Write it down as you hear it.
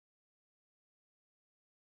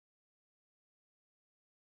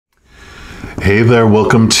Hey there,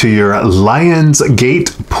 welcome to your Lion's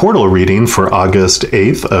Gate portal reading for August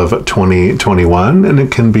 8th of 2021, and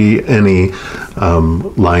it can be any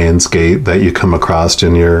Lion's Gate that you come across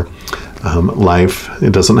in your life.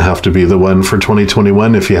 It doesn't have to be the one for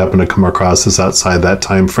 2021 if you happen to come across this outside that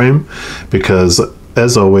time frame, because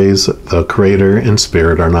as always, the Creator and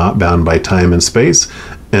Spirit are not bound by time and space,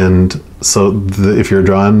 and so if you're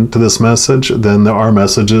drawn to this message, then there are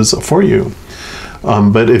messages for you.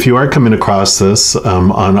 But if you are coming across this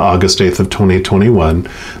on August 8th of 2021,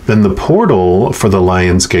 then the portal for the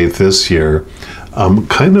Lion's Gate this year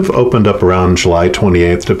kind of opened up around July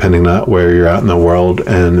 28th, depending on where you're at in the world,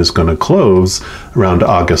 and is going to close around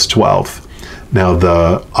August 12th. Now,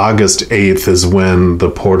 the August 8th is when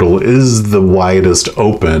the portal is the widest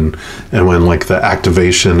open, and when like the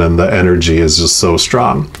activation and the energy is just so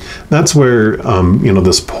strong. That's where,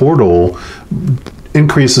 this portal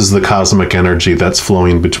increases the cosmic energy that's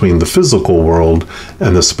flowing between the physical world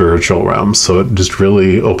and the spiritual realm. So it just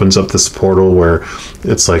really opens up this portal where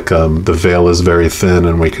it's like the veil is very thin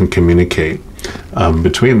and we can communicate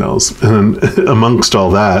between those. And amongst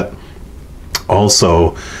all that,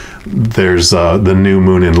 also, there's the new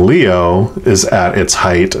moon in Leo is at its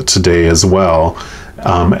height today as well,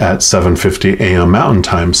 at 7:50 a.m. Mountain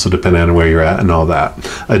Time, so depending on where you're at and all that.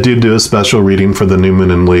 I do a special reading for the new moon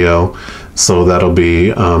in Leo, so that'll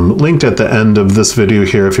be linked at the end of this video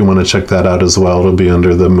here if you want to check that out as well. It'll be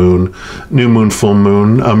under the new moon, full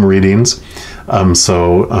moon readings.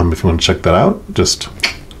 So if you want to check that out, just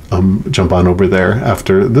jump on over there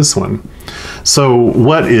after this one. So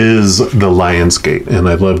what is the Lion's Gate? And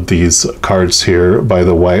I love these cards here by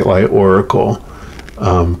the White Light Oracle,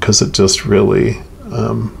 because it just really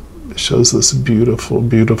shows this beautiful,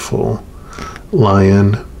 beautiful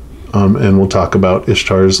lion. And we'll talk about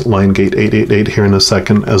Ishtar's Lion Gate 888 here in a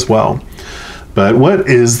second as well. But what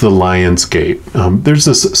is the Lion's Gate? There's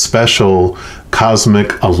this special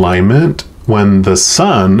cosmic alignment when the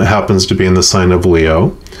sun happens to be in the sign of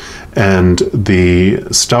Leo, and the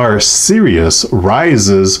star Sirius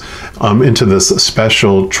rises into this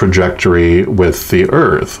special trajectory with the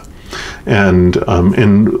Earth. And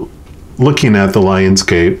in looking at the Lion's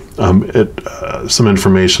Gate, some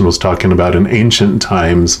information was talking about in ancient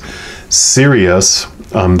times, Sirius,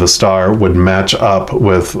 the star, would match up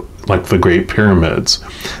with like the Great Pyramids,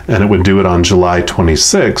 and it would do it on July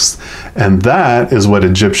 26th, and that is what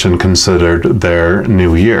Egyptian considered their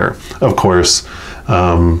new year. Of course,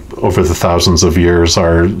 over the thousands of years,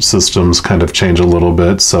 our systems kind of change a little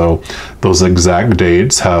bit, so those exact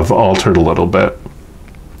dates have altered a little bit.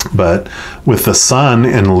 But with the sun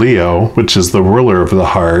in Leo, which is the ruler of the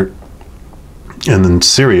heart, and then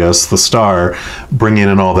Sirius, the star, bringing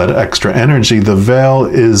in all that extra energy, the veil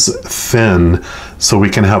is thin, so we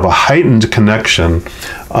can have a heightened connection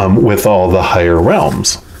with all the higher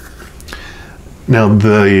realms. Now,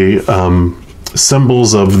 the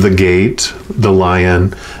symbols of the gate, the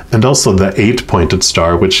lion, and also the 8-pointed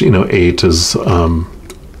star, which, 8 is, of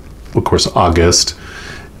course, August.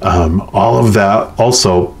 All of that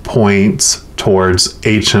also points towards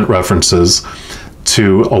ancient references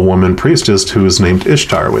to a woman priestess who is named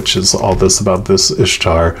Ishtar, which is all this about this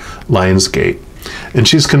Ishtar Lion's Gate. And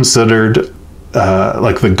she's considered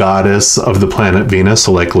like the goddess of the planet Venus,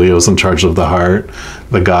 so like Leo's in charge of the heart.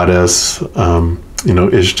 The goddess,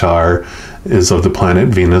 Ishtar is of the planet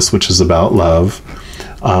Venus, which is about love.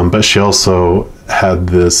 But she also had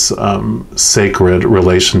this sacred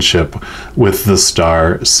relationship with the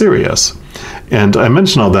star Sirius. And I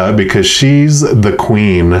mention all that because she's the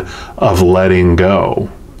queen of letting go,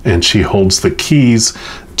 and she holds the keys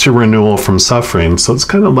to renewal from suffering. So it's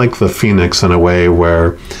kind of like the phoenix in a way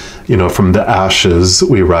where, from the ashes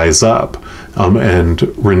we rise up and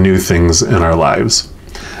renew things in our lives.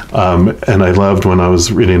 And I loved when I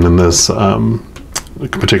was reading in this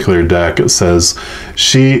particular deck, it says,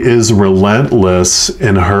 she is relentless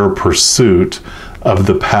in her pursuit of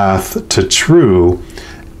the path to true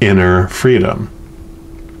inner freedom.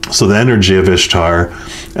 So the energy of Ishtar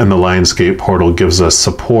and the Lion's Gate portal gives us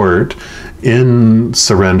support in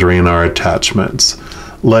surrendering our attachments,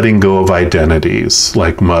 letting go of identities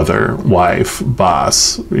like mother, wife,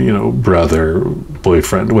 boss, brother,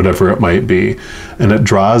 boyfriend, whatever it might be. And it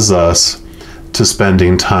draws us to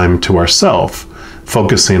spending time to ourself,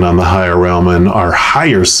 focusing on the higher realm and our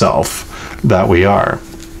higher self that we are.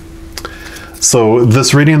 So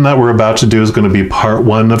this reading that we're about to do is going to be part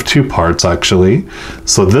one of two parts, actually.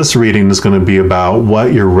 So this reading is going to be about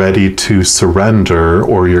what you're ready to surrender,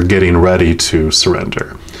 or you're getting ready to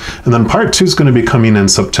surrender. And then part two is going to be coming in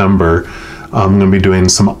September. I'm going to be doing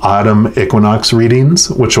some autumn equinox readings,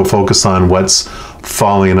 which will focus on what's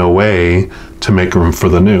falling away to make room for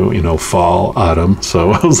the new, you know, fall, autumn.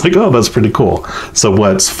 So I was like, oh, that's pretty cool. So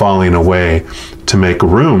what's falling away to make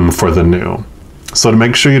room for the new? So to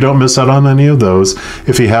make sure you don't miss out on any of those,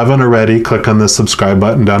 if you haven't already, click on the subscribe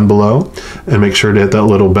button down below and make sure to hit that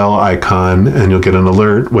little bell icon and you'll get an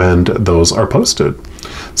alert when those are posted.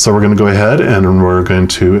 So we're going to go ahead and we're going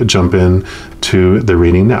to jump in to the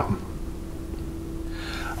reading now.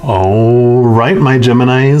 All right, my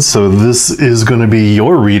Geminis, so this is going to be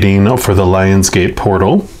your reading for the Lionsgate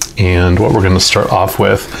portal. And what we're going to start off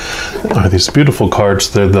with are these beautiful cards.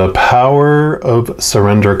 They're the Power of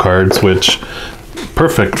Surrender cards, which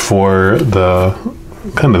perfect for the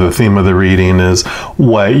kind of the theme of the reading is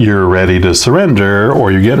what you're ready to surrender,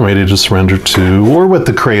 or you're getting ready to surrender to, or what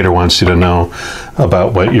the creator wants you to know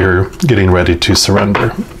about what you're getting ready to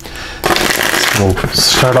surrender. We'll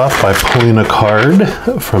start off by pulling a card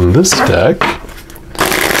from this deck,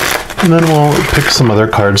 and then we'll pick some other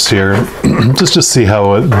cards here just to see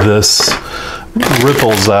how this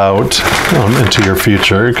ripples out into your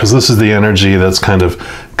future, because this is the energy that's kind of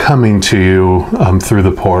coming to you through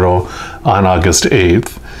the portal on August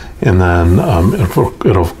 8th. And then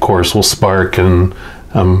it of course will spark and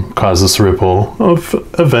cause this ripple of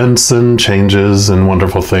events and changes and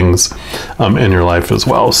wonderful things in your life as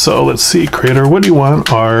well. So let's see, Creator, what do you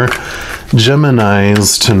want our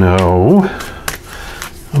Geminis to know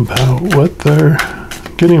about what they're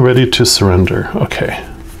getting ready to surrender? Okay.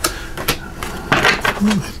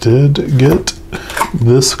 I did get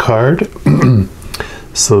this card.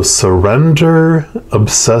 So surrender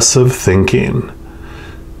obsessive thinking.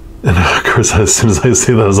 And of course, as soon as I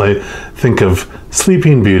see those, I think of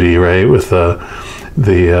Sleeping Beauty, right? With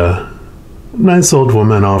the nice old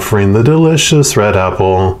woman offering the delicious red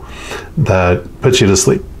apple that puts you to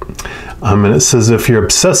sleep. And it says, if you're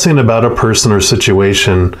obsessing about a person or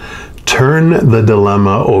situation, turn the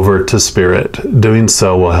dilemma over to spirit. Doing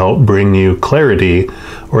so will help bring you clarity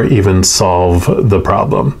or even solve the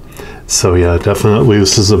problem. So yeah, definitely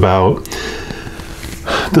this is about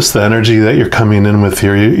just the energy that you're coming in with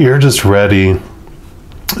here. You're just ready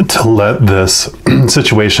to let this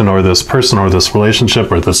situation or this person or this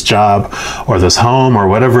relationship or this job or this home or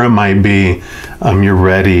whatever it might be, you're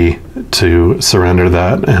ready to surrender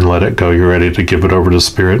that and let it go. You're ready to give it over to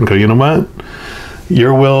spirit and go, you know what?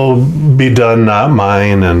 Your will be done, not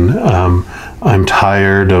mine. And I'm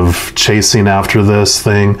tired of chasing after this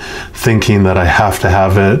thing, thinking that I have to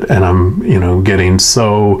have it. And I'm, you know, getting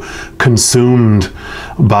so consumed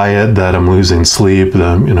by it that I'm losing sleep,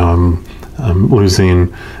 that, you know, I'm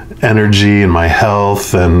losing energy in my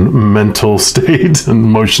health and mental state and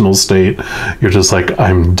emotional state. You're just like,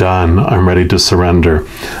 I'm done. I'm ready to surrender.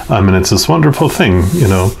 And it's this wonderful thing, you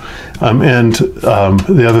know.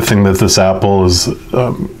 The other thing that this apple is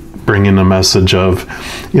bringing a message of,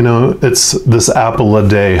 you know, it's this apple a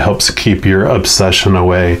day helps keep your obsession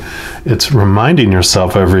away. It's reminding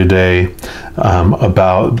yourself every day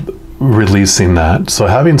about releasing that. So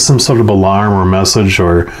having some sort of alarm or message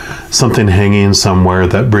or something hanging somewhere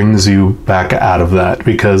that brings you back out of that,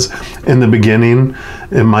 because in the beginning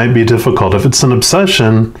it might be difficult. If it's an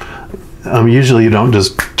obsession, usually you don't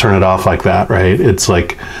just turn it off like that, right? It's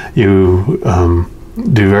like you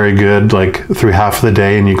do very good like through half of the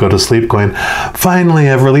day and you go to sleep going, finally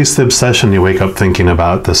I've released the obsession. You wake up thinking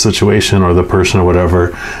about the situation or the person or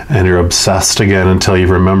whatever, and you're obsessed again until you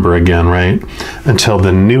remember again, right? Until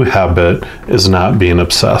the new habit is not being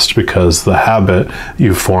obsessed, because the habit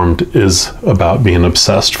you formed is about being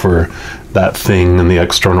obsessed for that thing in the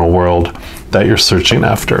external world that you're searching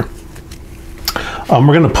after.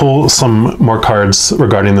 We're going to pull some more cards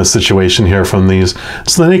regarding the situation here from these.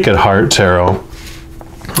 It's the Naked Heart Tarot.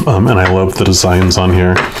 And I love the designs on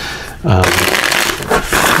here. And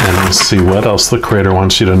let's see what else the creator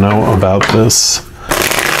wants you to know about this.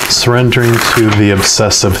 Surrendering to the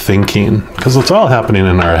obsessive thinking, because it's all happening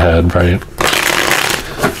in our head, right?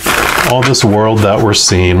 All this world that we're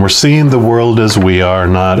seeing the world as we are,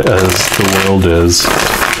 not as the world is.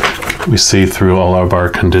 We see through all of our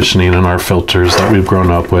conditioning and our filters that we've grown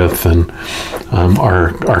up with, and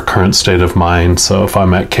our current state of mind. So if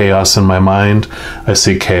I'm at chaos in my mind, I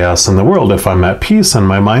see chaos in the world. If I'm at peace in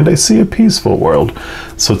my mind, I see a peaceful world.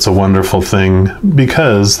 So it's a wonderful thing,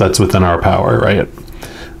 because that's within our power, right?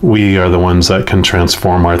 We are the ones that can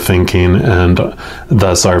transform our thinking and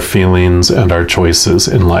thus our feelings and our choices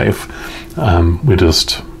in life. We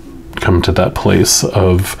just come to that place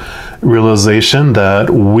of realization that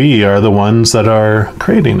we are the ones that are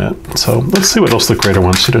creating it. So let's see what else the creator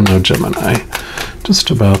wants you to know, Gemini, just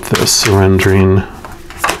about this surrendering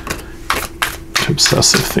to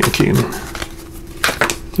obsessive thinking.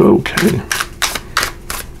 Okay.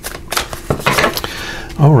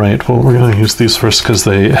 All right, well, we're going to use these first because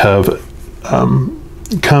they have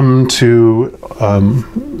come to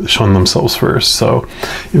shown themselves first. So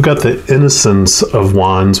you've got the Innocence of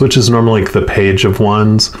Wands, which is normally like the Page of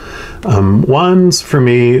Wands. Wands, for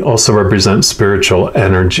me, also represent spiritual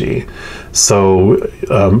energy. So,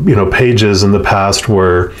 pages in the past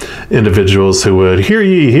were individuals who would hear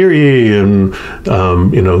ye, and,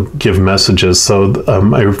 give messages. So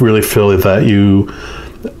I really feel that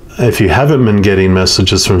if you haven't been getting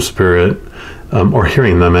messages from Spirit, or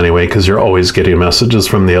hearing them anyway, because you're always getting messages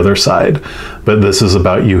from the other side. But this is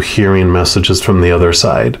about you hearing messages from the other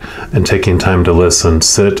side and taking time to listen.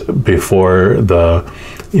 Sit before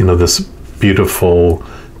this beautiful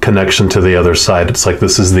connection to the other side. It's like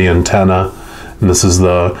this is the antenna, and this is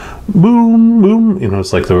the boom, boom.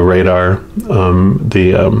 It's like the radar,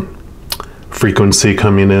 the frequency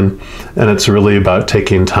coming in. And it's really about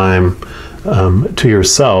taking time to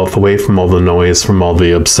yourself, away from all the noise, from all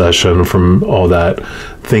the obsession, from all that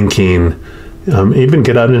thinking. Even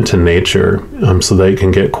get out into nature so that you can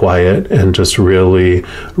get quiet and just really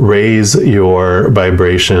raise your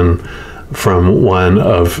vibration from one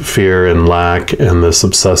of fear and lack and this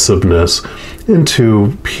obsessiveness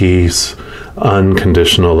into peace,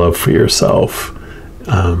 unconditional love for yourself,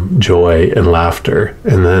 joy and laughter.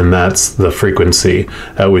 And then that's the frequency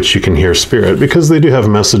at which you can hear Spirit, because they do have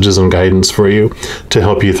messages and guidance for you to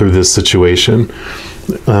help you through this situation.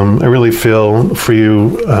 I really feel for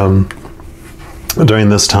you during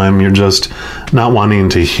this time, you're just not wanting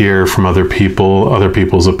to hear from other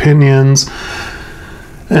people's opinions.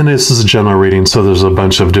 And this is a general reading, so there's a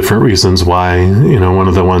bunch of different reasons why. One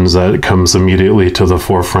of the ones that comes immediately to the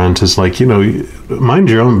forefront is like, mind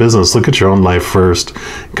your own business. Look at your own life first,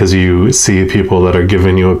 because you see people that are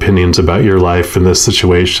giving you opinions about your life in this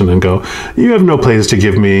situation and go, you have no place to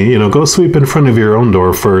give me, go sweep in front of your own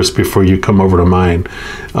door first before you come over to mine.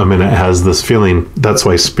 And it has this feeling. That's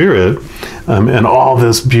why Spirit and all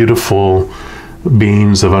this beautiful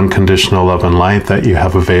beings of unconditional love and light that you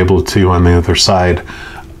have available to you on the other side,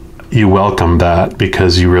 you welcome that,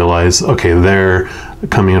 because you realize, okay, they're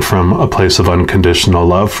coming from a place of unconditional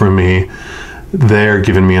love for me. They're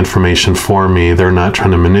giving me information for me. They're not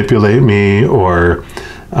trying to manipulate me or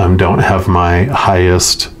don't have my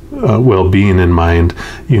highest well-being in mind.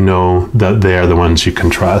 You know that they are the ones you can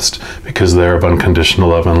trust because they're of unconditional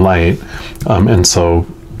love and light. And so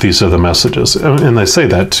these are the messages. And I say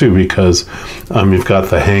that too because you've got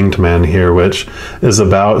the Hanged Man here, which is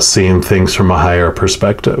about seeing things from a higher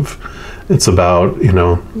perspective. It's about,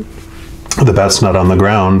 the bat's not on the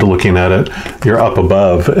ground looking at it, you're up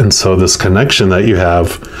above. And so this connection that you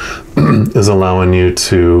have is allowing you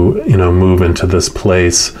to, move into this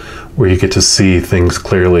place where you get to see things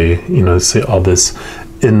clearly, see all this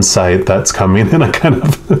insight that's coming. And I kind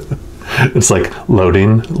of... It's like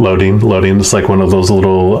loading. It's like one of those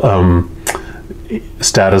little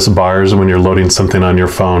status bars when you're loading something on your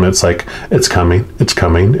phone. It's like, it's coming.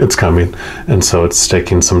 And so it's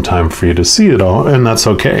taking some time for you to see it all, and that's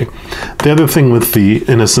okay. The other thing with the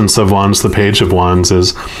Innocence of Wands, the Page of Wands,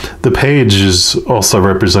 is the page is also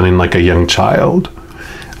representing like a young child.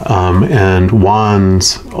 And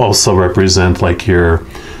wands also represent like your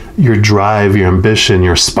drive, your ambition,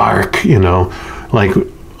 your spark, like...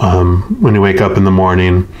 when you wake up in the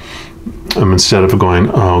morning, instead of going,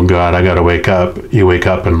 oh God, I gotta wake up, you wake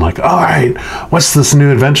up and like, all right, what's this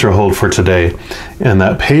new adventure hold for today? And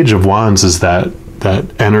that Page of Wands is that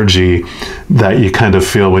energy that you kind of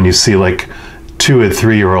feel when you see like 2 and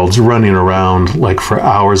 3-year-olds running around like for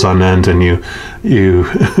hours on end, and you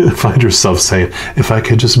find yourself saying, if I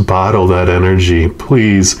could just bottle that energy,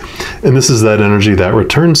 please. And this is that energy that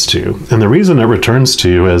returns to you. And the reason it returns to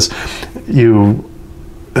you is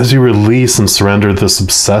as you release and surrender this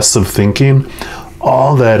obsessive thinking,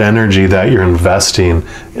 all that energy that you're investing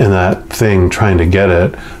in that thing, trying to get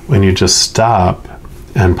it, when you just stop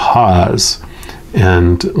and pause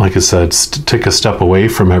and, like I said, take a step away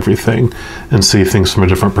from everything and see things from a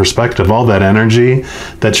different perspective, all that energy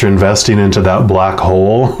that you're investing into that black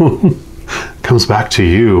hole comes back to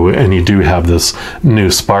you, and you do have this new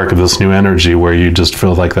spark of this new energy where you just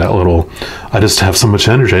feel like that little, I just have so much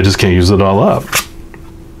energy, I just can't use it all up.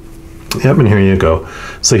 Yep, and here you go.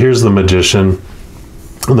 So here's the Magician.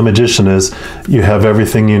 The Magician is, you have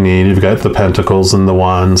everything you need. You've got the pentacles and the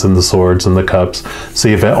wands and the swords and the cups. So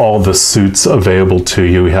you've got all the suits available to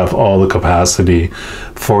you. You have all the capacity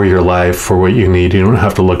for your life, for what you need. You don't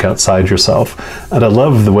have to look outside yourself. And I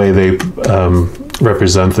love the way they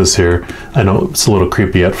represent this here. I know it's a little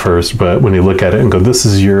creepy at first, but when you look at it and go, this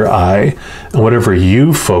is your eye, and whatever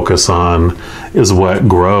you focus on is what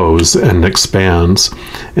grows and expands.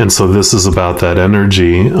 And so this is about that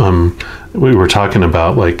energy. We were talking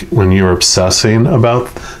about, like, when you're obsessing about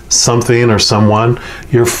something or someone,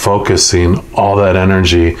 you're focusing all that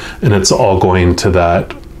energy and it's all going to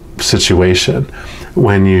that situation.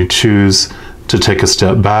 When you choose to take a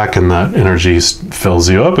step back and that energy fills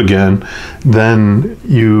you up again, then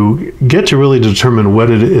you get to really determine what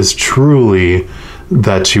it is truly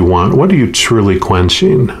that you want. What are you truly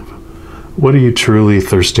quenching? What are you truly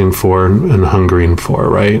thirsting for and hungering for,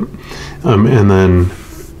 right? And then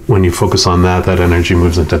when you focus on that, that energy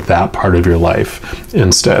moves into that part of your life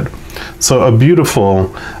instead. So a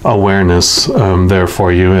beautiful awareness there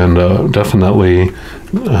for you, and definitely,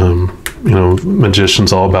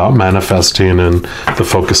 magician's all about manifesting and the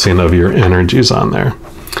focusing of your energies on there.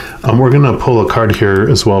 We're going to pull a card here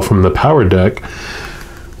as well from the Power deck.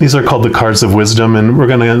 These are called the Cards of Wisdom, and we're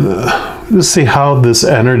going to see how this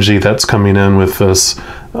energy that's coming in with this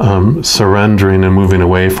surrendering and moving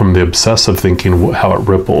away from the obsessive thinking, how it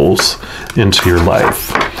ripples into your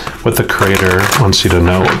life. What the Creator wants you to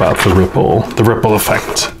know about the ripple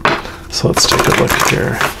effect. So let's take a look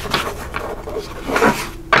here.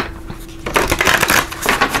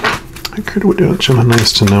 What do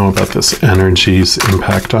Geminis to know about this energy's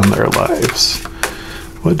impact on their lives?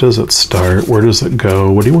 What does it start? Where does it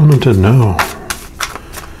go? What do you want them to know?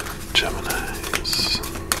 Geminis.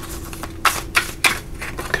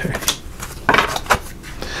 Okay.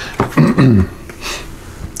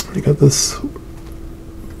 We got this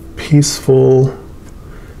peaceful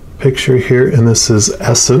picture here, and this is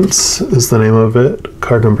Essence, is the name of it.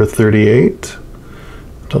 Card number 38.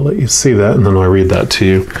 I'll let you see that, and then I'll read that to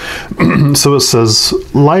you. So it says,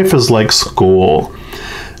 life is like school.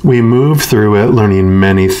 We move through it learning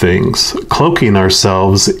many things, cloaking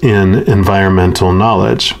ourselves in environmental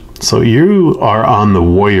knowledge. So you are on the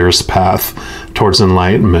warrior's path towards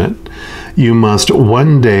enlightenment. You must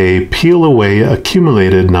one day peel away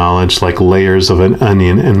accumulated knowledge like layers of an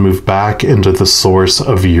onion and move back into the source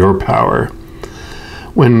of your power.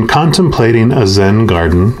 When contemplating a Zen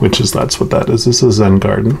garden, that's what that is, this is a Zen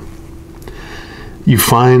garden, you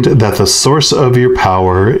find that the source of your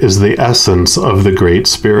power is the essence of the Great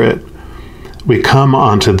Spirit. We come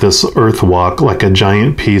onto this earth walk like a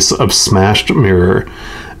giant piece of smashed mirror,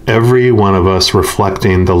 every one of us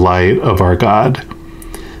reflecting the light of our God.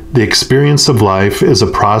 The experience of life is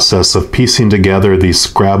a process of piecing together these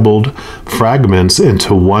scrabbled fragments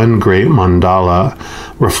into one great mandala,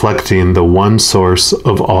 reflecting the one source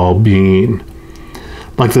of all being.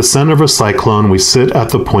 Like the center of a cyclone, we sit at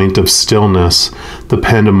the point of stillness, the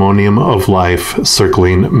pandemonium of life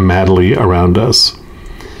circling madly around us.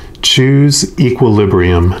 Choose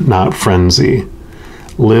equilibrium, not frenzy.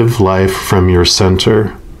 Live life from your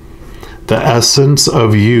center. The essence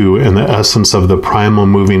of you and the essence of the primal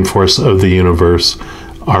moving force of the universe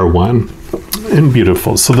are one. And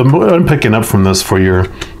beautiful. So what I'm picking up from this for you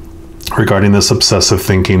regarding this obsessive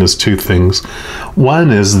thinking is two things. One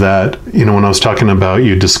is that, when I was talking about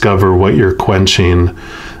you discover what you're quenching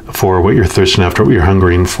for, what you're thirsting after, what you're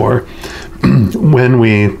hungering for.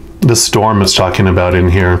 The storm is talking about in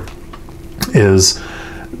here is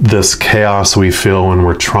this chaos we feel when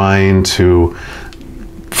we're trying to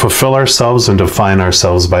fulfill ourselves and define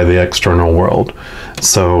ourselves by the external world.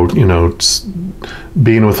 So,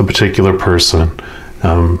 being with a particular person,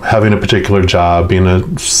 having a particular job, being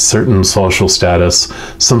a certain social status,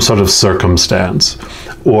 some sort of circumstance,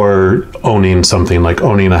 or owning something like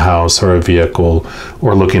owning a house or a vehicle,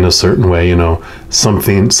 or looking a certain way,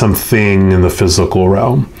 something in the physical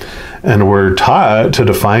realm. And we're taught to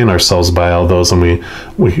define ourselves by all those, and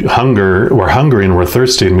we're hungry and we're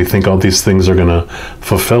thirsty, and we think all these things are going to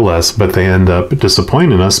fulfill us, but they end up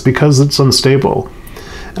disappointing us because it's unstable.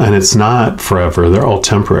 And it's not forever. They're all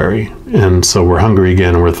temporary. And so we're hungry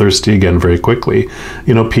again and we're thirsty again very quickly.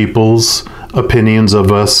 People's opinions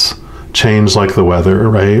of us change like the weather,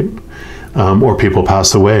 right? Or people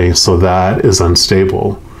pass away. So that is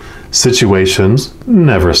unstable. Situations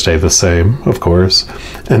never stay the same, of course.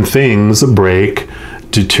 And things break,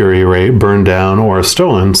 deteriorate, burn down, or are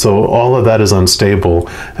stolen. So all of that is unstable,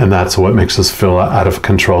 and that's what makes us feel out of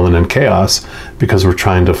control and in chaos, because we're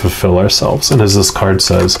trying to fulfill ourselves. And as this card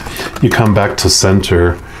says, you come back to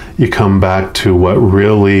center, you come back to what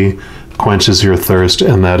really quenches your thirst,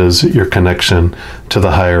 and that is your connection to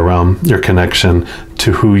the higher realm, your connection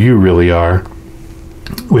to who you really are,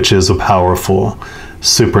 which is a powerful,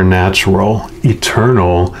 supernatural,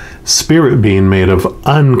 eternal spirit being made of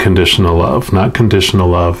unconditional love, not conditional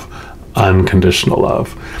love, unconditional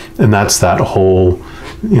love. And that's that whole,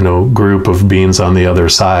 group of beings on the other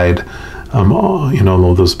side,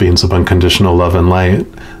 all those beings of unconditional love and light.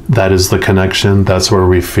 That is the connection. That's where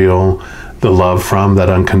we feel the love from, that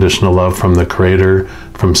unconditional love from the Creator,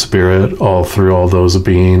 from Spirit, all through all those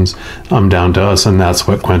beings, down to us, and that's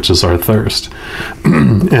what quenches our thirst.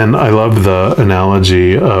 And I love the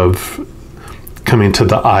analogy of coming to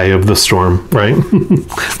the eye of the storm, right? In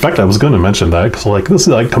fact, I was going to mention that, because this is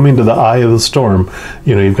like coming to the eye of the storm.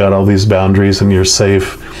 You've got all these boundaries and you're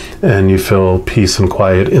safe and you feel peace and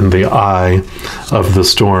quiet in the eye of the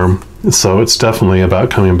storm. So it's definitely about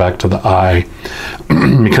coming back to the eye,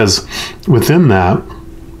 because within that,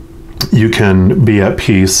 you can be at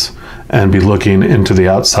peace and be looking into the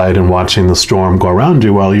outside and watching the storm go around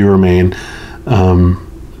you while you remain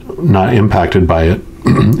not impacted by it.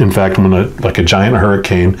 In fact, like a giant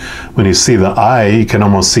hurricane, when you see the eye, you can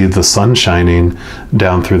almost see the sun shining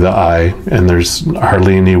down through the eye, and there's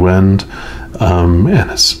hardly any wind, and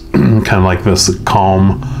it's kind of like this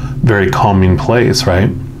calm, very calming place, right?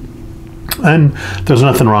 And there's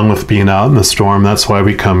nothing wrong with being out in the storm. That's why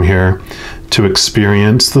we come here, to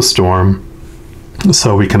experience the storm,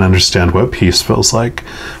 so we can understand what peace feels like.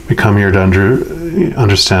 We come here to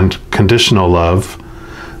understand conditional love,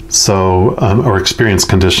 or experience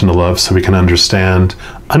conditional love, so we can understand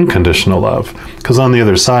unconditional love. Because on the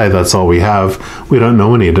other side, that's all we have. We don't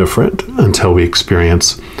know any different until we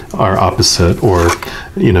experience our opposite, or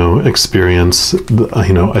experience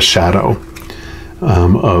a shadow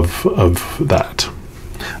of that.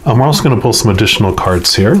 We're also going to pull some additional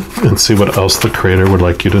cards here and see what else the Creator would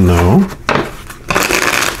like you to know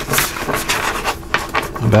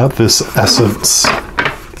about this essence.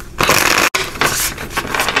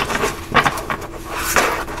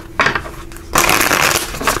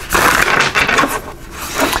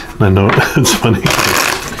 I know it's funny,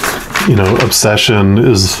 obsession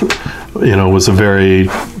is, was a very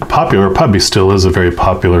popular, probably still is a very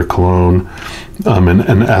popular cologne.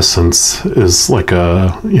 And essence is like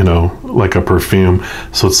a perfume.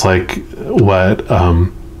 So it's like,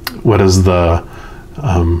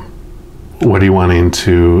 what are you wanting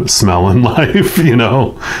to smell in life? Do you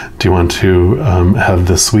want to have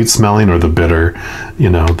the sweet smelling, or the bitter,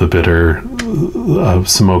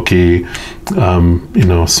 smoky,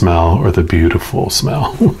 smell, or the beautiful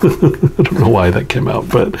smell? I don't know why that came out,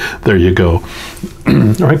 but there you go.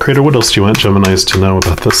 All right, Creator, what else do you want Geminis to know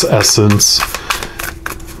about this essence,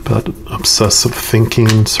 about obsessive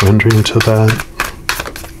thinking, surrendering to that?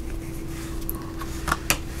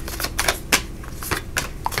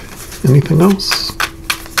 Anything else?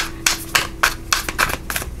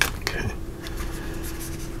 Okay.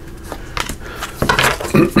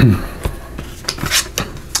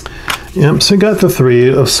 Yep, so you got the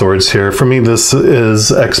Three of Swords here. For me, this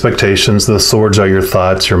is expectations. The swords are your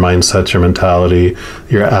thoughts, your mindsets, your mentality,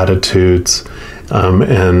 your attitudes.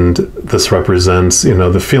 And this represents,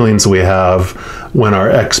 the feelings we have when our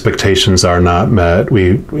expectations are not met.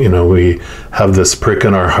 We have this prick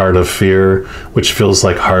in our heart of fear, which feels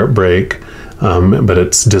like heartbreak, but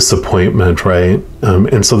it's disappointment, right?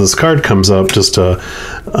 And so this card comes up just to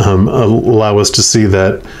allow us to see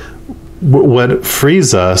that what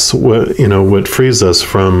frees us, what frees us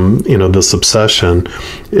from, this obsession,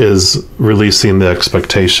 is releasing the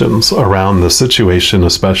expectations around the situation,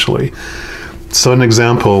 especially. So an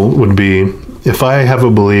example would be, if I have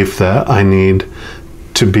a belief that I need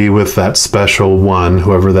to be with that special one,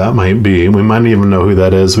 whoever that might be, we might even know who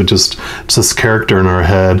that is, it's this character in our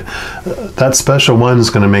head, that special one is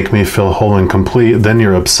going to make me feel whole and complete. Then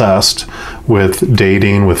you're obsessed with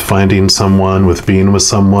dating, with finding someone, with being with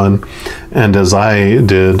someone. And as I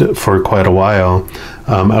did for quite a while,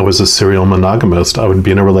 I was a serial monogamist. I would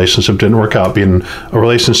be in a relationship, didn't work out, be in a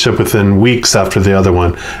relationship within weeks after the other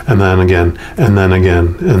one, and then again, and then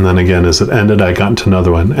again, and then again. As it ended, I got into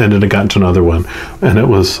another one, ended, I got into another one. And I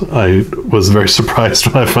was very surprised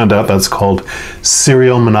when I found out that's called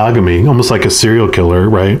serial monogamy, almost like a serial killer,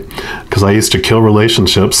 right? Because I used to kill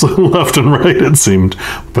relationships left and right, it seemed.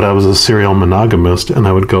 But I was a serial monogamist, and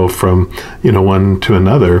I would go from, one to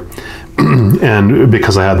another. And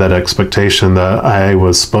because I had that expectation that I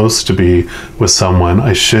was supposed to be with someone,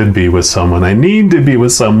 I should be with someone, I need to be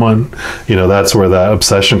with someone, that's where that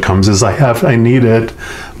obsession comes, is I need it.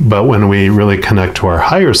 But when we really connect to our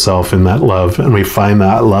higher self in that love, and we find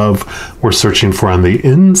that love we're searching for on the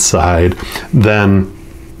inside, then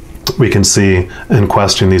we can see and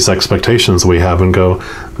question these expectations we have and go,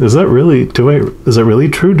 is that really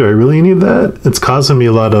true? Do I really need that? It's causing me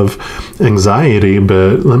a lot of anxiety,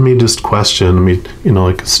 but let me just question,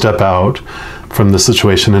 step out from the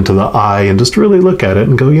situation into the I, and just really look at it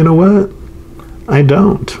and go, you know what? I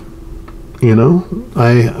don't. You know,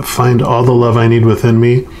 I find all the love I need within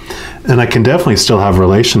me, and I can definitely still have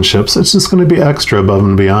relationships. It's just going to be extra above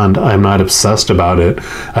and beyond. I'm not obsessed about it.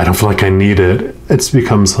 I don't feel like I need it. It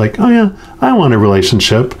becomes like, oh yeah, I want a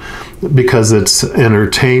relationship because it's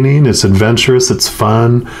entertaining, it's adventurous, it's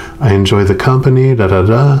fun. I enjoy the company, da da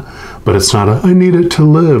da. But it's not I need it to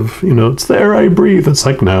live. You know, it's the air I breathe. It's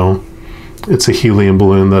like, no. It's a helium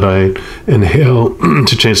balloon that I inhale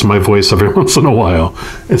to change my voice every once in a while.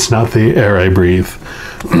 It's not the air I breathe.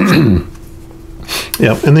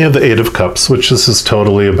 Yeah, and they have the Eight of Cups, which this is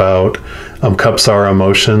totally about. Cups are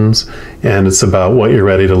emotions, and it's about what you're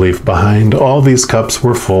ready to leave behind. All these cups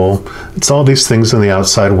were full. It's all these things in the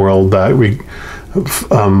outside world that we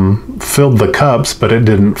filled the cups, but it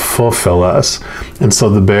didn't fulfill us. And so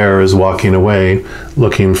the bear is walking away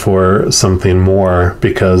looking for something more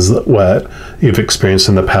because what you've experienced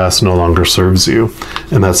in the past no longer serves you.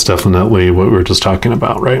 And that's definitely what we were just talking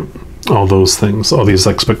about, right? All those things, all these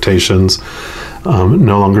expectations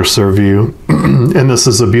no longer serve you. And this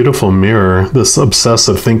is a beautiful mirror. This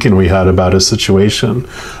obsessive thinking we had about a situation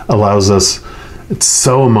allows us. It's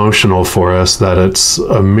so emotional for us that it's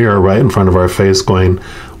a mirror right in front of our face going,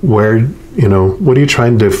 where, you know, what are you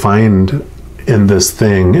trying to find in this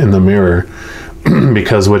thing in the mirror?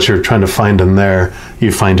 Because what you're trying to find in there,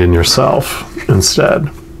 you find in yourself instead.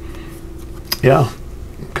 Yeah,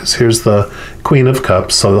 because here's the Queen of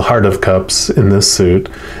Cups, so the Heart of Cups in this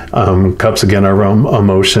suit. Cups, again, are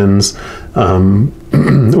emotions.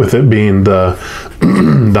 With it being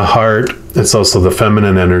the heart, it's also the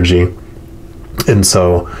feminine energy. And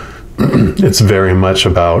so it's very much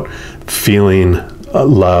about feeling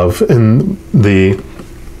love. And the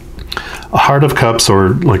Heart of Cups, or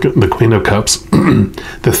like the Queen of Cups,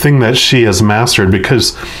 the thing that she has mastered,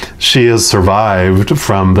 because she has survived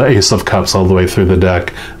from the Ace of Cups all the way through the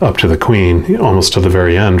deck up to the Queen, almost to the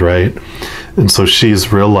very end, right? And so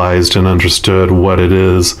she's realized and understood what it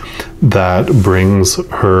is that brings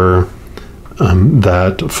her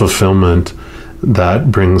that fulfillment,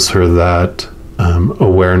 that brings her that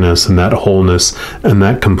awareness and that wholeness and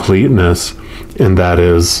that completeness, and that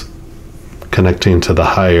is connecting to the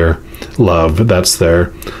higher love that's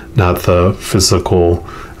there, not the physical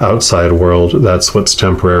outside world. That's what's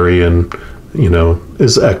temporary and, you know,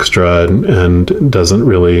 is extra and doesn't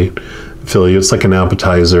really fill you. It's like an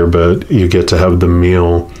appetizer, but you get to have the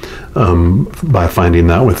meal by finding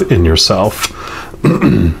that within yourself.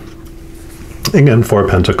 Again, Four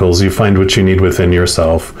Pentacles, you find what you need within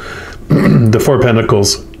yourself. The Four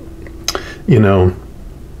Pentacles, you know,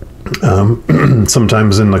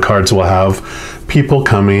 sometimes in the cards we'll have people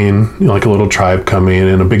coming, you know, like a little tribe coming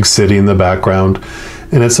in a big city in the background.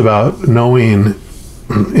 And it's about knowing,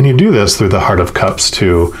 and you do this through the Heart of Cups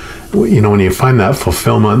too. You know, when you find that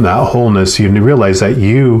fulfillment, that wholeness, you realize that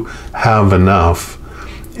you have enough.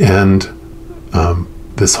 And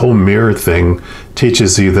this whole mirror thing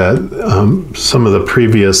teaches you that some of the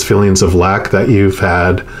previous feelings of lack that you've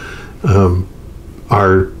had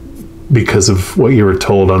are because of what you were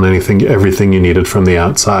told on everything you needed from the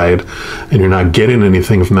outside, and you're not getting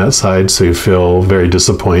anything from that side, so you feel very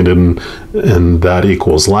disappointed, and that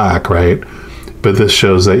equals lack, right? But this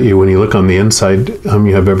shows that when you look on the inside,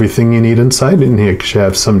 you have everything you need inside, and you actually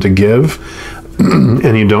have some to give,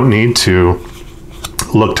 and you don't need to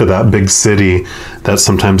look to that big city that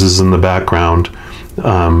sometimes is in the background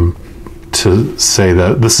to say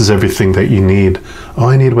that this is everything that you need. Oh,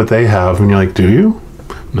 I need what they have. And you're like, do you?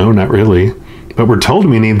 No, not really. But we're told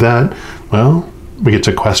we need that. Well, we get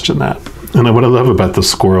to question that. And what I love about the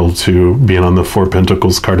squirrel, too, being on the Four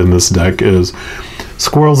Pentacles card in this deck, is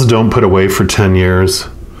squirrels don't put away for 10 years.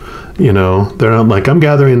 You know, they're not like, I'm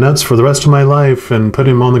gathering nuts for the rest of my life and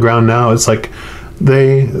putting them on the ground now. It's like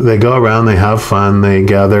they go around, they have fun, they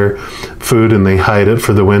gather food and they hide it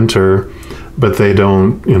for the winter, but they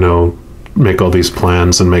don't, you know, make all these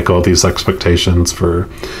plans and make all these expectations for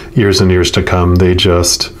years and years to come. They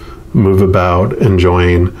just move about,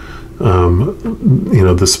 enjoying, you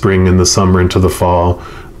know, the spring and the summer into the fall,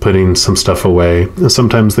 putting some stuff away. And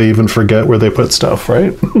sometimes they even forget where they put stuff,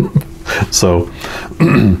 right? So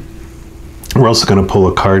we're also going to pull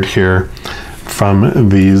a card here from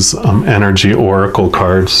these energy oracle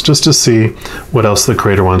cards, just to see what else the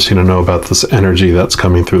creator wants you to know about this energy that's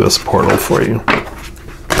coming through this portal for you.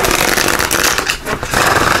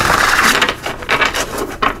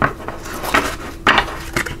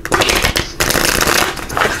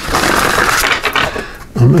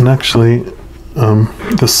 And actually,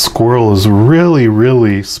 This squirrel is really,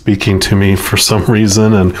 really speaking to me for some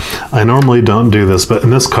reason, and I normally don't do this, but in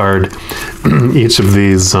this card, each of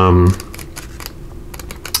these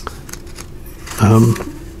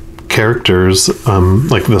characters,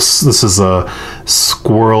 like this is a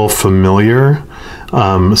squirrel familiar.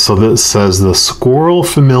 So that says, the squirrel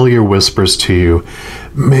familiar whispers to you,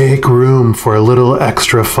 make room for a little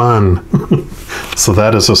extra fun. So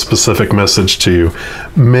that is a specific message to you.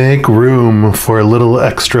 Make room for a little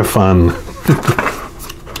extra fun.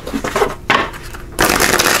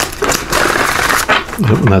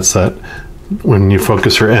 And that's that. When you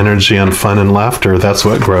focus your energy on fun and laughter, that's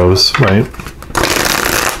what grows, right?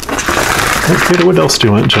 Okay, what else do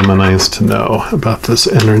you want Geminis to know about this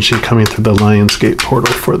energy coming through the Lionsgate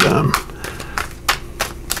portal for them?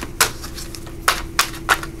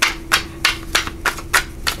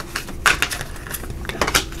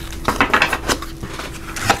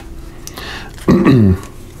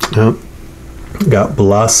 Yep. Got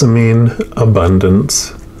blossoming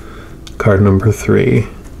abundance. Card number 3. I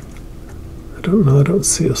don't know, I don't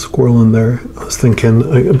see a squirrel in there. I was thinking,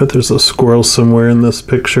 I bet there's a squirrel somewhere in this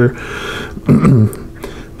picture.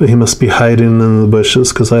 But he must be hiding in the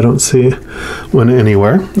bushes because I don't see one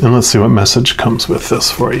anywhere. And let's see what message comes with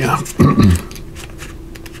this for you.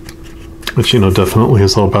 Which, definitely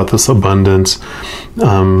is all about this abundance.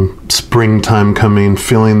 Springtime coming,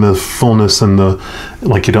 feeling the fullness and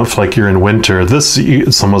like you don't feel like you're in winter.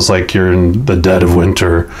 It's almost like you're in the dead of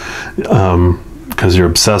winter. Because you're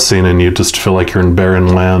obsessing and you just feel like you're in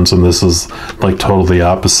barren lands, and this is like totally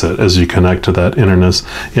opposite as you connect to that innerness.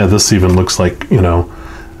 Yeah, this even looks like, I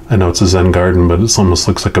know it's a Zen garden, but it almost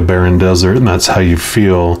looks like a barren desert, and that's how you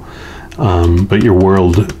feel. But your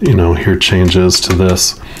world, here changes to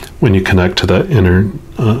this when you connect to that inner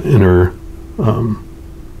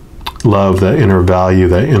love, that inner value,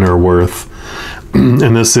 that inner worth.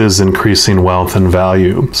 And this is increasing wealth and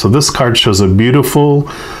value. So this card shows a beautiful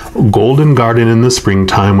golden garden in the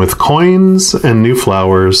springtime with coins and new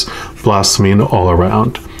flowers blossoming all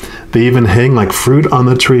around. They even hang like fruit on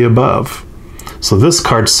the tree above. So this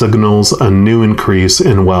card signals a new increase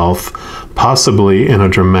in wealth, possibly in a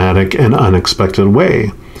dramatic and unexpected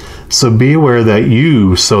way. So be aware that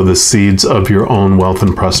you sow the seeds of your own wealth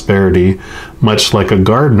and prosperity, much like a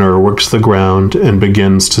gardener works the ground and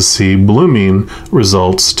begins to see blooming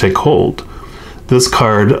results take hold. This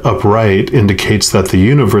card upright indicates that the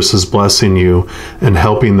universe is blessing you and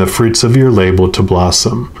helping the fruits of your labor to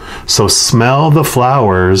blossom. So smell the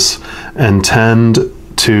flowers and tend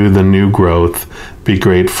to the new growth. Be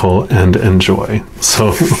grateful and enjoy.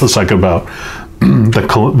 So let's talk about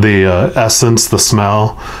the essence, the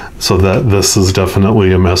smell. So that this is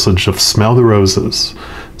definitely a message of smell the roses,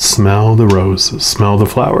 smell the roses, smell the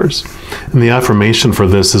flowers. And the affirmation for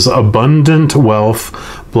this is abundant wealth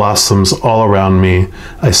blossoms all around me.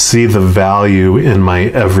 I see the value in my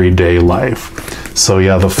everyday life. So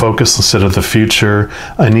yeah, the focus instead of the future.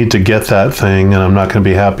 I need to get that thing and I'm not going to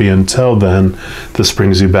be happy until then. This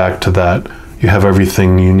brings you back to that. You have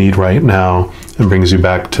everything you need right now and brings you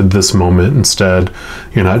back to this moment instead.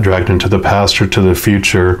 You're not dragged into the past or to the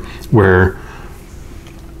future where,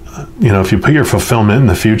 if you put your fulfillment in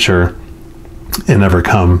the future, it never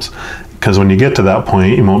comes. Because when you get to that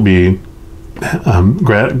point, you won't be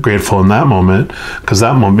grateful in that moment, because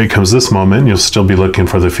that moment becomes this moment, and you'll still be looking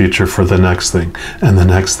for the future for the next thing and the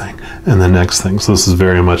next thing and the next thing. So this is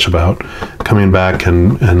very much about coming back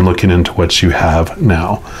and looking into what you have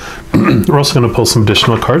now. We're also going to pull some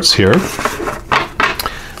additional cards here.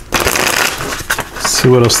 See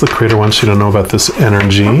what else the creator wants you to know about this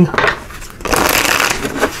energy.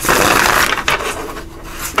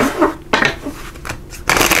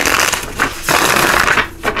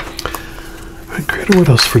 What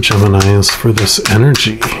else for Gemini is for this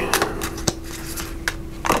energy?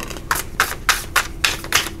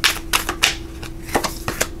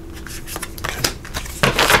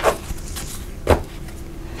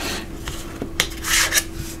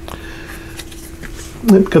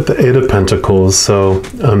 We've got the Eight of Pentacles. So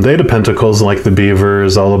the Eight of Pentacles, like the beaver,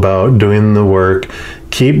 is all about doing the work.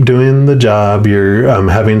 Keep doing the job. You're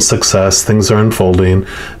having success. Things are unfolding.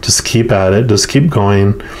 Just keep at it. Just keep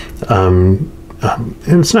going.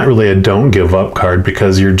 And it's not really a don't give up card,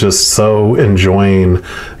 because you're just so enjoying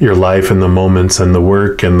your life and the moments and the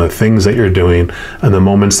work and the things that you're doing and the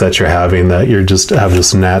moments that you're having, that you're just have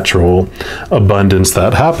this natural abundance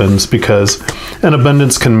that happens. Because an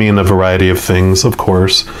abundance can mean a variety of things, of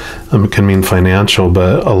course. It can mean financial,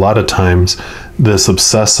 but a lot of times this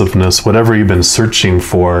obsessiveness, whatever you've been searching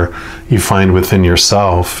for, you find within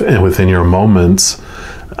yourself and within your moments.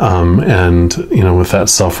 And, you know, with that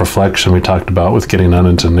self-reflection we talked about with getting out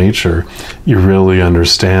into nature, you really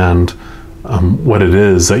understand what it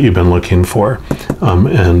is that you've been looking for.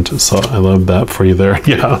 And so I love that for you there.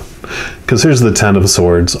 Yeah. Because here's the Ten of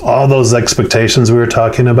Swords. All those expectations we were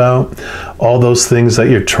talking about, all those things that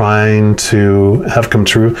you're trying to have come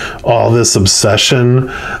true, all this obsession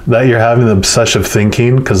that you're having, the obsessive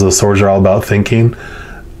thinking, because the swords are all about thinking,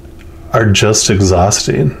 are just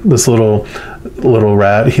exhausting. This little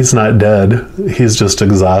rat, he's not dead. He's just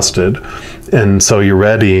exhausted. And so you're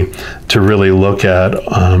ready to really look at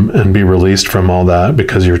and be released from all that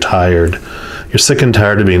because you're tired. You're sick and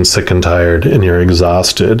tired of being sick and tired, and you're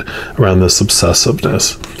exhausted around this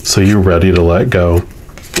obsessiveness. So you're ready to let go.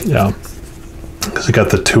 Yeah. Because you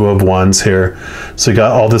got the Two of Wands here. So you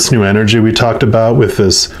got all this new energy we talked about with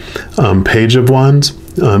this Page of Wands.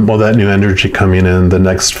 Well, that new energy coming in, the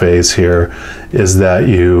next phase here is that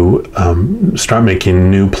you start making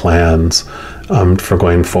new plans for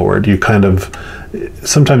going forward. You kind of,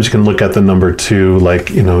 sometimes you can look at the number 2, like,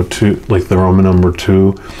 you know, like the Roman number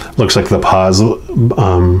 2 looks like the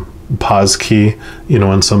pause key, you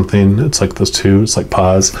know, on something. It's like this 2, it's like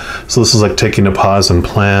pause. So this is like taking a pause and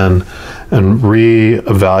plan and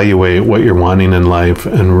reevaluate what you're wanting in life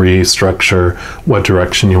and restructure what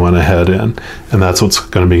direction you want to head in. And that's what's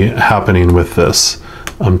going to be happening with this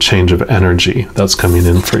change of energy that's coming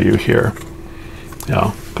in for you here.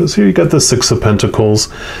 Yeah, because here you got the Six of Pentacles,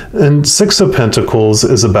 and Six of Pentacles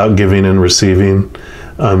is about giving and receiving.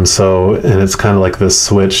 And it's kind of like this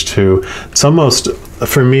switch to, it's almost,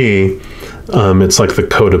 for me, it's like the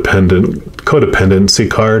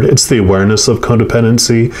codependency card. It's the awareness of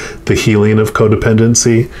codependency, the healing of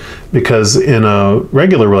codependency, because in a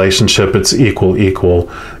regular relationship, it's equal,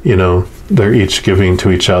 you know, they're each giving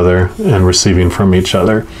to each other and receiving from each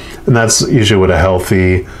other. And that's usually what a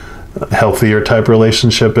healthier type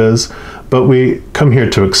relationship is. But we come here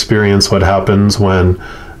to experience what happens when,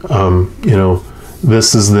 you know,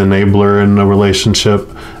 this is the enabler in a relationship.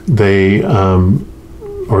 They,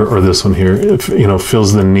 or this one here, if, you know,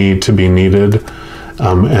 feels the need to be needed.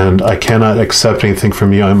 And I cannot accept anything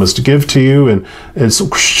from you. I must give to you. And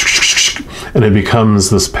it becomes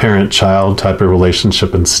this parent-child type of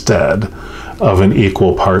relationship instead of an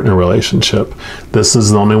equal partner relationship. This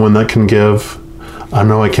is the only one that can give. I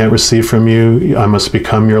know I can't receive from you. I must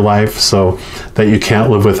become your life so that you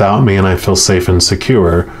can't live without me and I feel safe and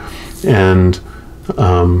secure. And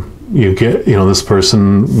you get, you know, this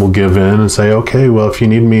person will give in and say, okay, well, if you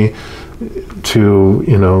need me to,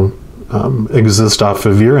 you know, exist off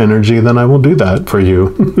of your energy, then I will do that for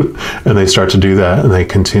you. And they start to do that, and they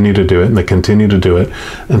continue to do it, and they continue to do it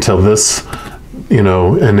until this, you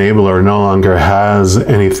know, enabler no longer has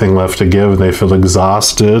anything left to give. They feel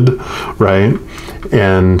exhausted, right?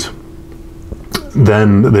 And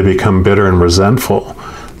then they become bitter and resentful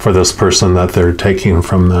for this person that they're taking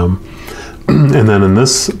from them. And then in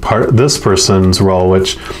this person's role,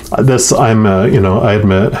 which I'm, you know, I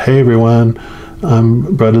admit, hey everyone,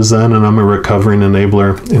 I'm Bretta Zen, and I'm a recovering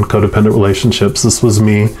enabler in codependent relationships. This was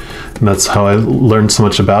me, and that's how I learned so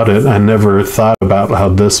much about it. I never thought about how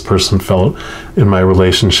this person felt in my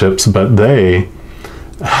relationships, but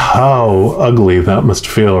how ugly that must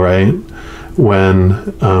feel, right?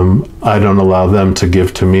 When I don't allow them to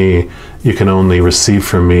give to me, you can only receive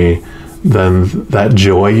from me. Then that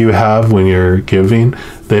joy you have when you're giving,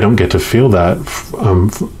 they don't get to feel that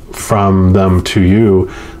from them to you.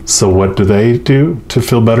 So what do they do to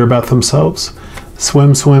feel better about themselves?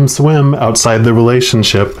 Swim, swim, swim outside the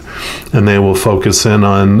relationship, and they will focus in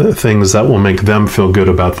on things that will make them feel good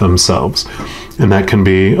about themselves. And that can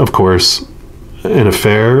be, of course, an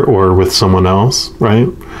affair or with someone else, right?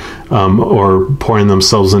 Or pouring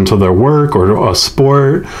themselves into their work or a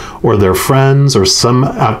sport or their friends or some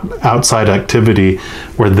outside activity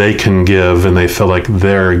where they can give and they feel like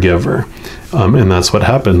they're a giver. And that's what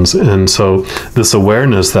happens. And so this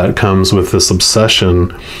awareness that comes with this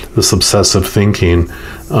obsession, this obsessive thinking,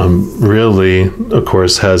 really, of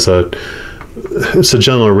course, it's a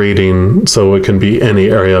general reading, so it can be any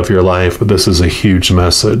area of your life, but this is a huge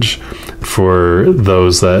message for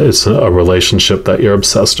those that it's a relationship that you're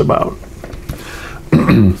obsessed about.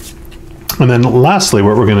 And then lastly,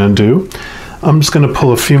 what we're going to do, I'm just going to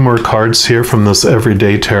pull a few more cards here from this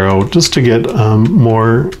Everyday Tarot just to get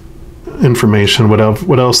more information,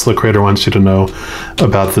 what else the creator wants you to know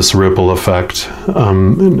about this ripple effect.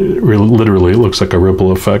 Literally, it looks like a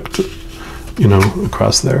ripple effect, you know,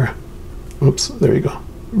 across there. Oops, there you go.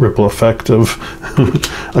 Ripple effect of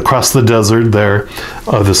across the desert there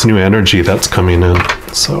of this new energy that's coming in.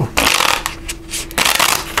 So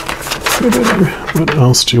what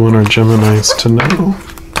else do you want our Geminis to know?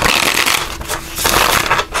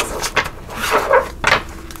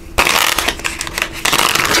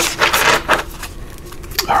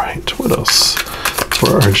 What else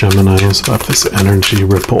for our Geminis about this energy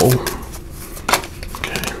ripple?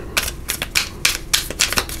 Okay.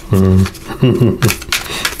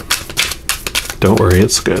 Don't worry,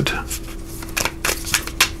 it's good.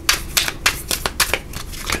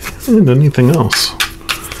 Okay. And anything else?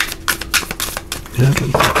 Yeah,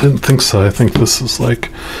 I didn't think so. I think this is like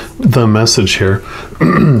the message here.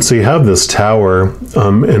 So you have this tower,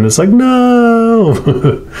 and it's like,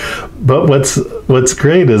 no. But what's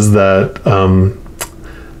great is that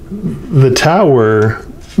the tower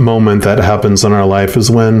moment that happens in our life is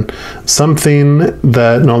when something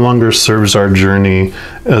that no longer serves our journey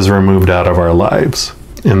is removed out of our lives.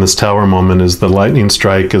 And this tower moment is the lightning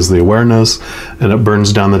strike, is the awareness, and it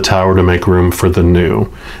burns down the tower to make room for the new.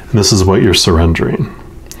 And this is what you're surrendering.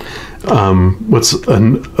 What's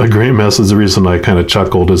a great message, the reason I kind of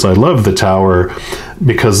chuckled, is I love the tower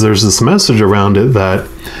because there's this message around it that,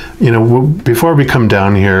 you know, before we come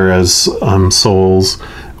down here as souls,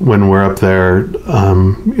 when we're up there,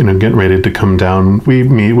 you know, getting ready to come down, we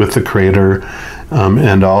meet with the Creator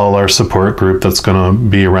and all our support group that's going to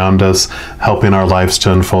be around us, helping our lives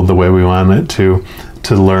to unfold the way we want it to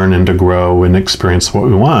learn and to grow and experience what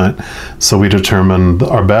we want. So we determine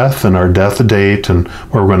our birth and our death date, and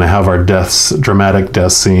where we're going to have our dramatic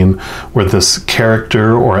death scene, where this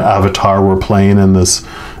character or avatar we're playing in this,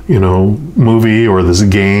 you know, movie or this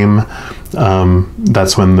game,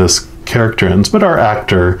 that's when this character ends. But our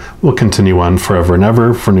actor will continue on forever and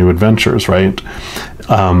ever for new adventures, right?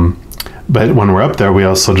 But when we're up there, we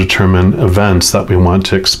also determine events that we want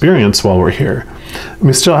to experience while we're here.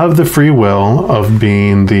 We still have the free will of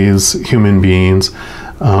being these human beings,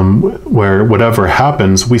 where whatever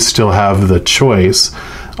happens, we still have the choice.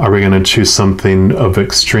 Are we going to choose something of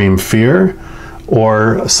extreme fear,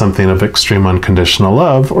 or something of extreme unconditional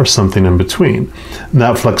love, or something in between? And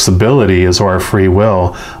that flexibility is our free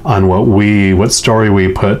will on what story we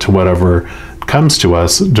put to whatever comes to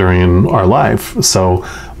us during our life. So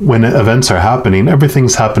when events are happening,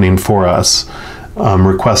 everything's happening for us,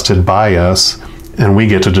 requested by us, and we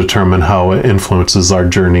get to determine how it influences our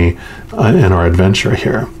journey and our adventure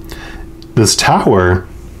here. This tower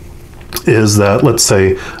is that, let's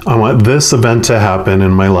say I want this event to happen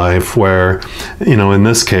in my life where, you know, in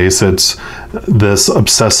this case, it's this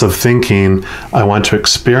obsessive thinking. I want to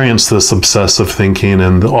experience this obsessive thinking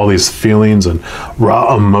and all these feelings and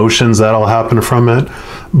raw emotions that'll happen from it.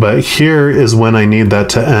 But here is when I need that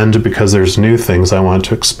to end, because there's new things I want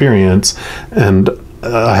to experience, and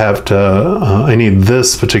I need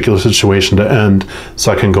this particular situation to end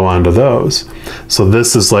so I can go on to those. So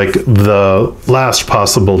this is like the last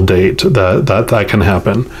possible date that can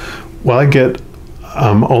happen. Well, I get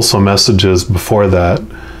also messages before that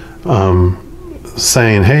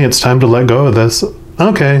saying, hey, it's time to let go of this.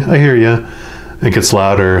 Okay, I hear you. It gets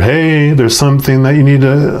louder. Hey, there's something that you need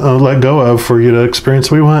to let go of for you to experience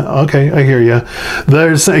what you want. Okay, I hear you.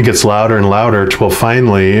 It gets louder and louder till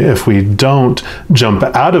finally, if we don't jump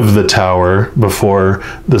out of the tower before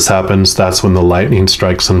this happens, that's when the lightning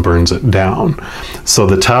strikes and burns it down. So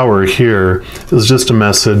the tower here is just a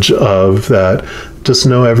message of that. Just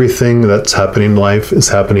know everything that's happening in life is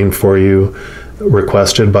happening for you,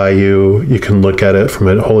 requested by you. You can look at it from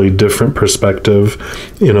a wholly different perspective,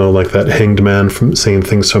 you know, like that hanged man, from seeing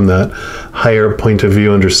things from that higher point of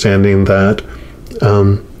view, understanding that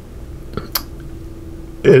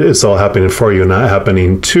it is all happening for you, not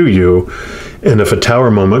happening to you. And if a tower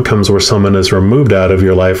moment comes where someone is removed out of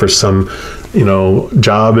your life, or some, you know,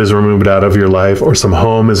 job is removed out of your life, or some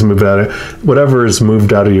home is moved out of, whatever is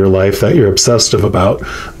moved out of your life that you're obsessive about,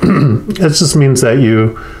 it just means that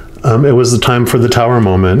it was the time for the tower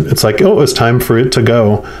moment. It's like, oh, it was time for it to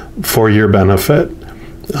go for your benefit.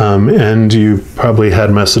 And you probably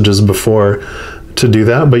had messages before to do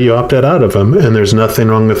that, but you opted out of them. And there's nothing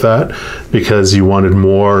wrong with that, because you wanted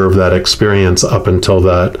more of that experience up until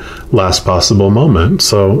that last possible moment.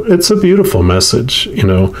 So it's a beautiful message, you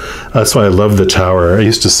know. That's why I love the tower. I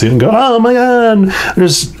used to see it and go, oh my God,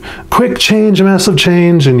 there's quick change, massive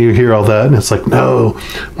change. And you hear all that. And it's like, no,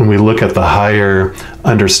 when we look at the higher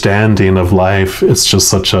understanding of life, it's just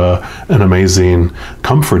such an amazing,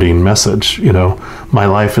 comforting message. You know, my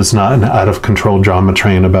life is not an out of control drama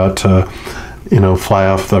train about to, you know, fly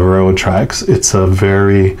off the railroad tracks. It's a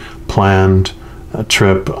very planned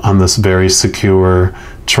trip on this very secure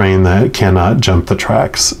train that cannot jump the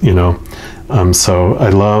tracks, you know. So I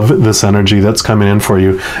love this energy that's coming in for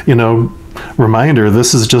you. You know, reminder,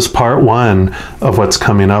 this is just part one of what's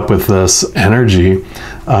coming up with this energy,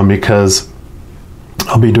 because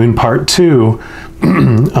I'll be doing part two,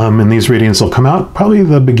 and these readings will come out probably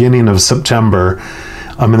the beginning of September.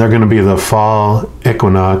 And they're going to be the fall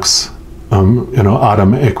equinox,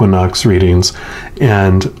 autumn equinox readings.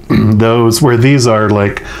 And these are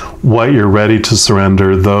like what you're ready to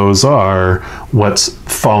surrender. Those are what's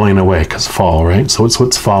falling away, because fall, right? So it's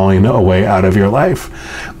what's falling away out of your life,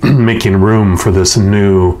 making room for this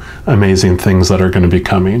new amazing things that are going to be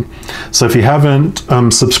coming. So if you haven't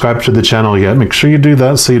subscribed to the channel yet, make sure you do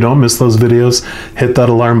that so you don't miss those videos. Hit that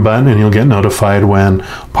alarm button and you'll get notified when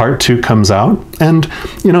part 2 comes out. And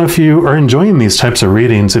if you are enjoying these types of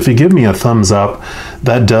readings, if you give me a thumbs up,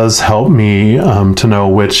 that does help me to know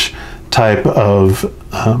which type of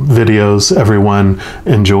videos everyone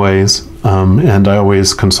enjoys. And I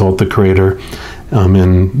always consult the creator,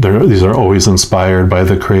 and these are always inspired by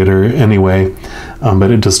the creator anyway,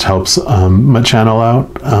 but it just helps my channel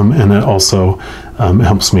out, and it also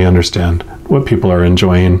helps me understand what people are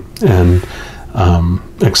enjoying, and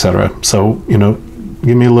etc. So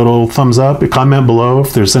give me a little thumbs up, comment below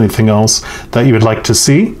if there's anything else that you would like to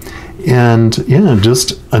see. And yeah,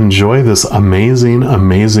 just enjoy this amazing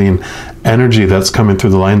energy that's coming through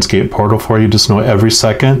the Lionsgate portal for you. Just know every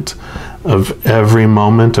second of every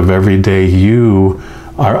moment of every day, you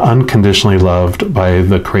are unconditionally loved by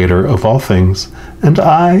the creator of all things. And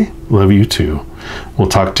I love you too. We'll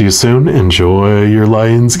talk to you soon. Enjoy your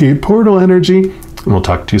Lionsgate portal energy. And we'll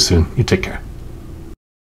talk to you soon. You take care.